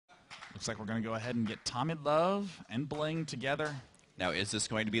Looks like we're going to go ahead and get Tommy Love and BlinG together. Now, is this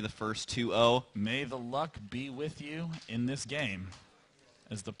going to be the first 2-0? May the luck be with you in this game,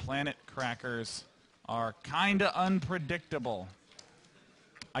 as the Planet Crackers are kind of unpredictable.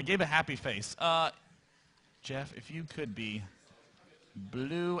 I gave a happy face. Jeff, if you could be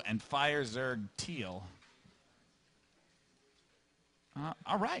blue and Fire Zerg teal.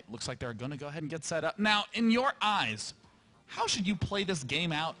 All right, looks like they're going to go ahead and get set up. Now, in your eyes, how should you play this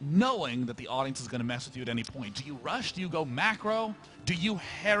game out knowing that the audience is going to mess with you at any point? Do you rush? Do you go macro? Do you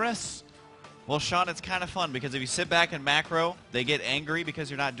harass? Well, Sean, it's kind of fun because if you sit back and macro, they get angry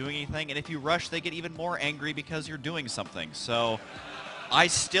because you're not doing anything. And if you rush, they get even more angry because you're doing something. So I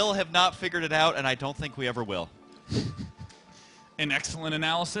still have not figured it out, and I don't think we ever will. An excellent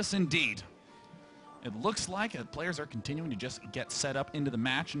analysis indeed. It looks like players are continuing to just get set up into the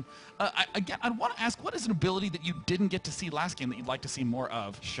match. And again, I want to ask, what is an ability that you didn't get to see last game that you'd like to see more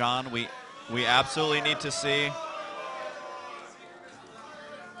of? Sean, we absolutely need to see.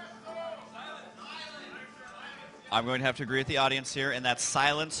 I'm going to have to agree with the audience here, and that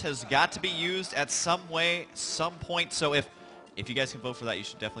silence has got to be used at some point. So if you guys can vote for that, you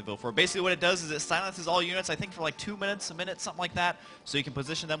should definitely vote for it. Basically what it does is it silences all units, I think for like 2 minutes, a minute, something like that. So you can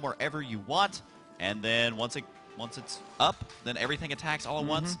position them wherever you want. And then once it's up, then everything attacks all at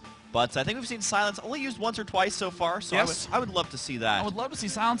once. But I think we've seen silence only used once or twice so far, so yes. I would love to see that. I would love to see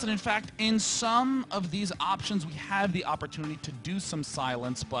silence, and in fact, in some of these options, we have the opportunity to do some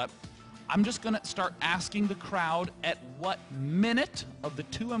silence, but I'm just going to start asking the crowd at what minute of the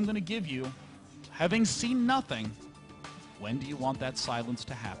two I'm going to give you, having seen nothing, when do you want that silence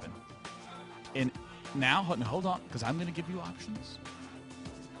to happen? And now, hold on, because I'm going to give you options.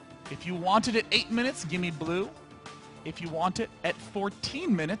 If you want it at 8 minutes, give me blue. If you want it at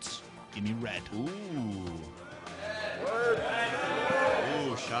 14 minutes, give me red. Ooh.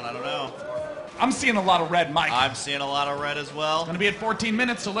 Ooh, Sean, I don't know. I'm seeing a lot of red, Mike. I'm seeing a lot of red as well. It's going to be at 14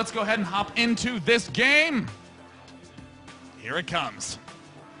 minutes, so let's go ahead and hop into this game. Here it comes.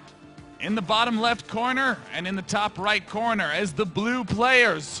 In the bottom left corner and in the top right corner as the blue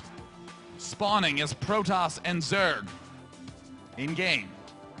players spawning as Protoss and Zerg. In game,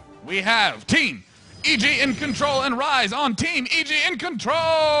 we have Team iNcontroL and Rise on Team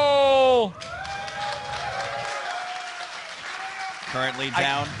iNcontroL. Currently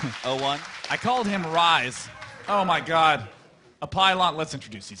down 0-1. I called him Rise. Oh my God. A pylon. Let's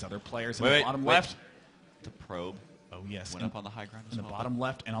introduce these other players in the bottom left. The probe. Oh yes. Went up on the high ground as in well. the bottom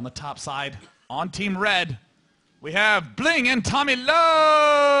left and on the top side on Team Red, we have BlinG and Tommy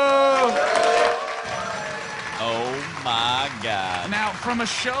Love. Oh my God. Now, from a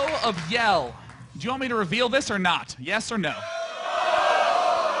show of yell, do you want me to reveal this or not? Yes or no?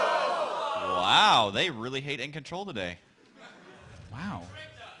 Wow, they really hate iNcontroL today. Wow.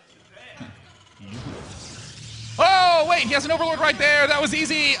 Oh, wait, he has an Overlord right there. That was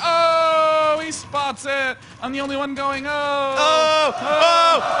easy. Oh, he spots it. I'm the only one going, oh. Oh,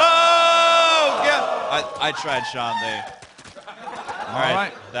 oh, oh, yeah. I tried, Sean. All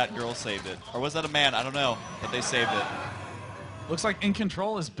right, that girl saved it. Or was that a man? I don't know, but they saved it. Looks like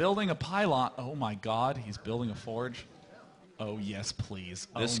iNcontroL is building a pylon. Oh, my God, he's building a forge. Oh, yes, please.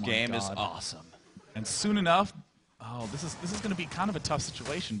 This game is awesome. And soon enough, this is going to be kind of a tough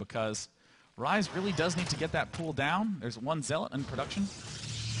situation because Rise really does need to get that pool down. There's one Zealot in production.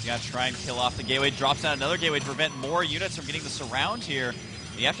 You got to try and kill off the gateway. Drops down another gateway to prevent more units from getting the surround here.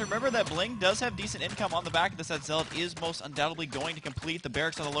 You have to remember that BlinG does have decent income on the back of this. That Zealot is most undoubtedly going to complete. The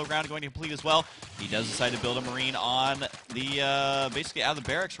barracks on the low ground are going to complete as well. He does decide to build a Marine on the, basically out of the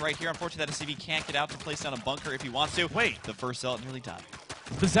barracks right here. Unfortunately, that SCV can't get out to place down a bunker if he wants to. Wait. The first Zealot nearly died.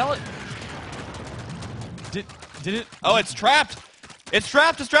 The Zealot... Did it... Oh, it's trapped! It's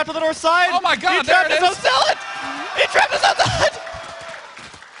trapped! It's trapped on the north side! Oh my God, he trapped his own Zealot! He trapped his own Zealot!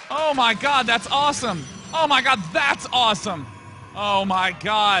 Oh my God, that's awesome! Oh my God, that's awesome! Oh my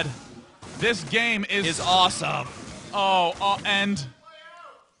God. This game is awesome. And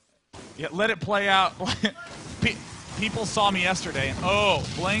yeah, let it play out. People saw me yesterday. Oh,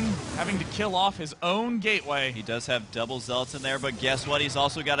 BlinG having to kill off his own gateway. He does have double Zealots in there, but guess what? He's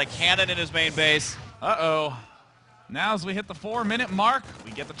also got a cannon in his main base. Uh-oh. Now as we hit the 4-minute mark,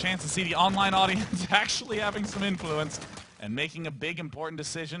 we get the chance to see the online audience actually having some influence and making a big, important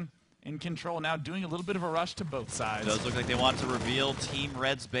decision. iNcontroL now doing a little bit of a rush to both sides. It does look like they want to reveal Team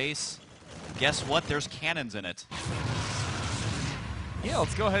Red's base. Guess what? There's cannons in it. Yeah,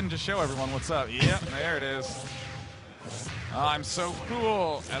 let's go ahead and just show everyone what's up. Yeah, there it is. Oh, I'm so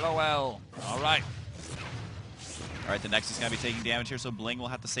cool. LOL. All right. All right, the Nexus is going to be taking damage here, so BlinG will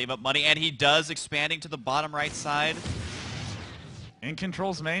have to save up money, and he does, expanding to the bottom right side.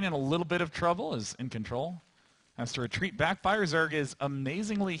 iNcontrol's main in a little bit of trouble as iNcontrol has to retreat back. FireZerg is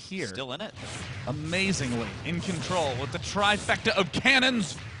amazingly here. Still in it. Amazingly in control with the trifecta of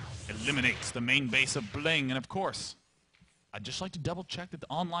cannons. Eliminates the main base of BlinG. And of course, I'd just like to double check that the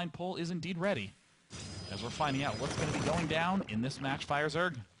online poll is indeed ready, as we're finding out what's going to be going down in this match.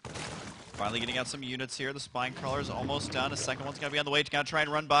 FireZerg finally getting out some units here. The spine crawler's almost done. A second one's going to be on the way. Going to try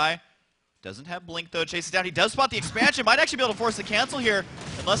and run by. Doesn't have BlinG though. Chases down. He does spot the expansion. Might actually be able to force the cancel here,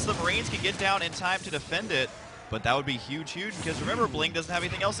 unless the Marines can get down in time to defend it. But that would be huge, because remember, BlinG doesn't have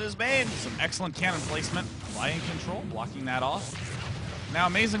anything else in his main. Some excellent cannon placement by iNcontrol, blocking that off. Now,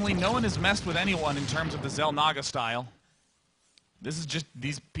 amazingly, no one has messed with anyone in terms of the Xel'Naga style. This is just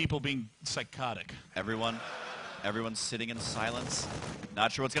these people being psychotic. Everyone's sitting in silence.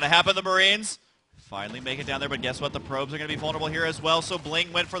 Not sure what's going to happen. The Marines finally make it down there, but guess what? The probes are going to be vulnerable here as well, so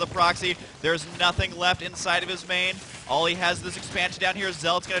BlinG went for the proxy. There's nothing left inside of his main. All he has is this expansion down here.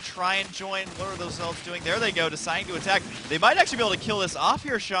 Zealot's going to try and join. What are those Zealots doing? There they go, deciding to attack. They might actually be able to kill this off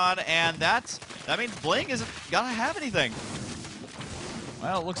here, Sean, and that means BlinG isn't going to have anything.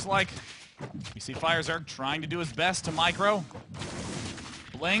 Well, it looks like you see FireZerg trying to do his best to micro.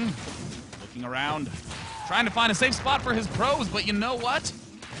 BlinG looking around, trying to find a safe spot for his probes, but you know what?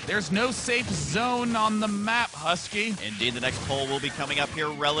 There's no safe zone on the map, Husky. Indeed, the next poll will be coming up here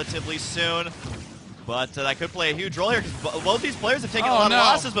relatively soon. But that could play a huge role here, because both these players have taken a lot of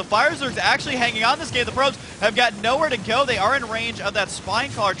losses, but FireZerg's actually hanging on this game. The probes have got nowhere to go. They are in range of that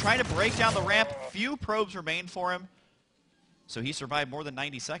spine collar, trying to break down the ramp. Few probes remain for him, so he survived more than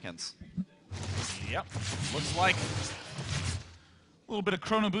 90 seconds. Yep, looks like a little bit of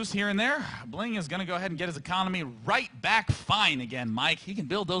chrono boost here and there. BlinG is going to go ahead and get his economy right back fine again, Mike. He can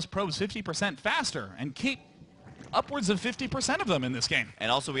build those probes 50% faster and keep upwards of 50% of them in this game.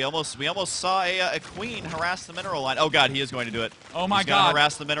 And also, we almost saw a queen harass the mineral line. Oh God, he is going to do it. Oh my He's God! Gonna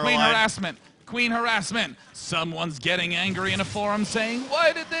harass the mineral queen line. harassment. Queen harassment. Someone's getting angry in a forum saying,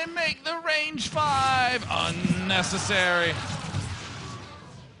 "Why did they make the range 5 unnecessary?"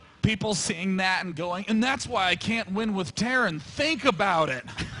 People seeing that and going, and that's why I can't win with Terran. Think about it.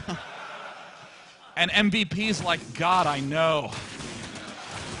 And MVP's like, God, I know.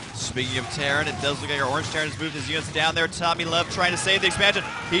 Speaking of Terran, it does look like our Orange Terran has moved his units down there. Tommy Love trying to save the expansion.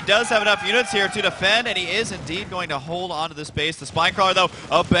 He does have enough units here to defend, and he is indeed going to hold on to this base. The spine crawler, though,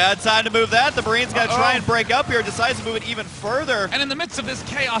 a bad time to move that. The Marine's going to try and break up here, decides to move it even further. And in the midst of this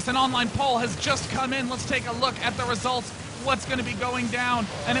chaos, an online poll has just come in. Let's take a look at the results. What's going to be going down?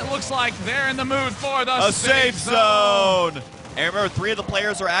 And it looks like they're in the mood for the safe zone. And remember, 3 of the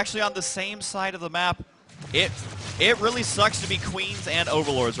players are actually on the same side of the map. It really sucks to be queens and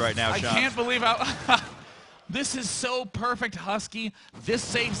overlords right now, Sean. I can't believe how... This is so perfect, Husky. This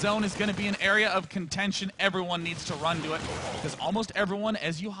safe zone is going to be an area of contention. Everyone needs to run to it, because almost everyone,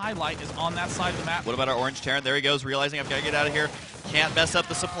 as you highlight, is on that side of the map. What about our Orange Terran? There he goes, realizing I've got to get out of here. Can't mess up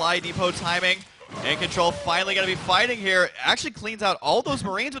the supply depot timing. iNcontroL finally going to be fighting here. Actually cleans out all those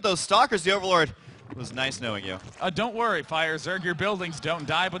Marines with those Stalkers. The Overlord, it was nice knowing you. Don't worry, FireZerg. Your buildings don't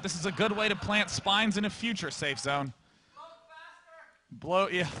die, but this is a good way to plant spines in a future safe zone. Blow,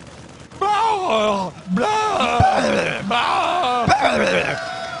 yeah. All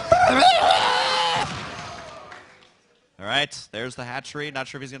right, there's the hatchery. Not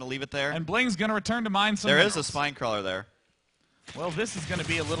sure if he's going to leave it there. And BlinG's going to return to mine some. There is a spine crawler there. Well, this is going to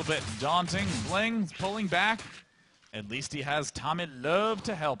be a little bit daunting. BlinG's pulling back. At least he has Tommy Love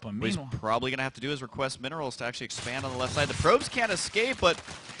to help him. What he's probably going to have to do is request minerals to actually expand on the left side. The probes can't escape, but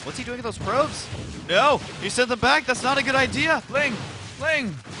what's he doing with those probes? No, he sent them back. That's not a good idea. BlinG!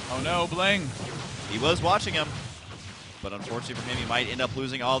 BlinG! Oh no, BlinG. He was watching him, but unfortunately for him, he might end up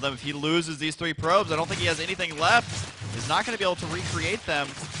losing all of them. If he loses these 3 probes, I don't think he has anything left. He's not going to be able to recreate them.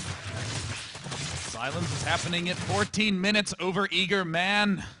 Silence is happening at 14 minutes over Eager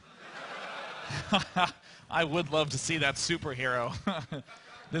Man. I would love to see that superhero.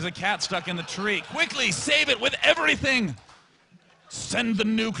 There's a cat stuck in the tree. Quickly, save it with everything! Send the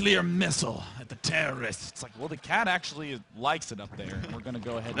nuclear missile at the terrorists. It's like, well, the cat actually likes it up there. And we're going to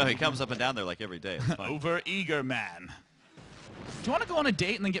go ahead No, he comes up and down there like every day. It's fine. Over Eager Man. Do you want to go on a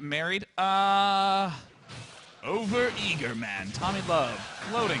date and then get married? Over Eager Man. Tommy Love.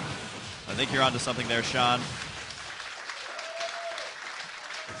 Floating. I think you're onto something there, Sean.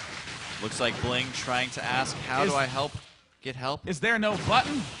 Looks like BlinG trying to ask, how do I get help? Is there no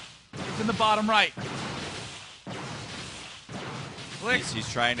button? It's in the bottom right.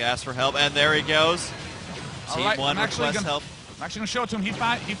 He's trying to ask for help, and there he goes. Team 1 requests help. I'm actually going to show it to him.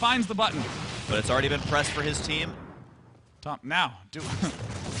 He finds the button. But it's already been pressed for his team. Tom, now, do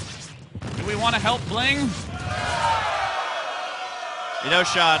we want to help BlinG?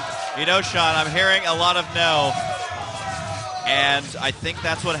 Sean, I'm hearing a lot of no. And I think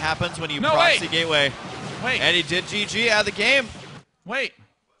that's what happens when you proxy gateway. Wait. And he did GG out of the game. Wait.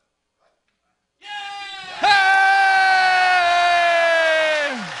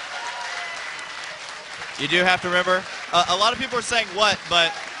 You do have to remember, a lot of people are saying what,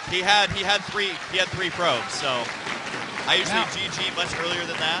 but he had three probes, so I usually GG much earlier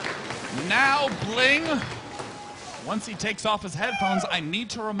than that. Now BlinG, once he takes off his headphones, I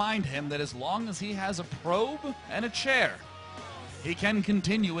need to remind him that as long as he has a probe and a chair, he can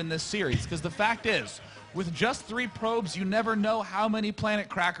continue in this series. Because the fact is, with just 3 probes, you never know how many planet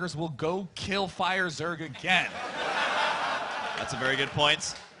crackers will go kill Fire Zerg again. That's a very good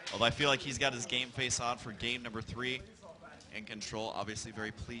point. Although I feel like he's got his game face on for game number 3. iNcontroL, obviously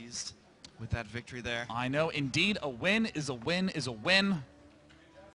very pleased with that victory there. I know, indeed, a win is a win is a win.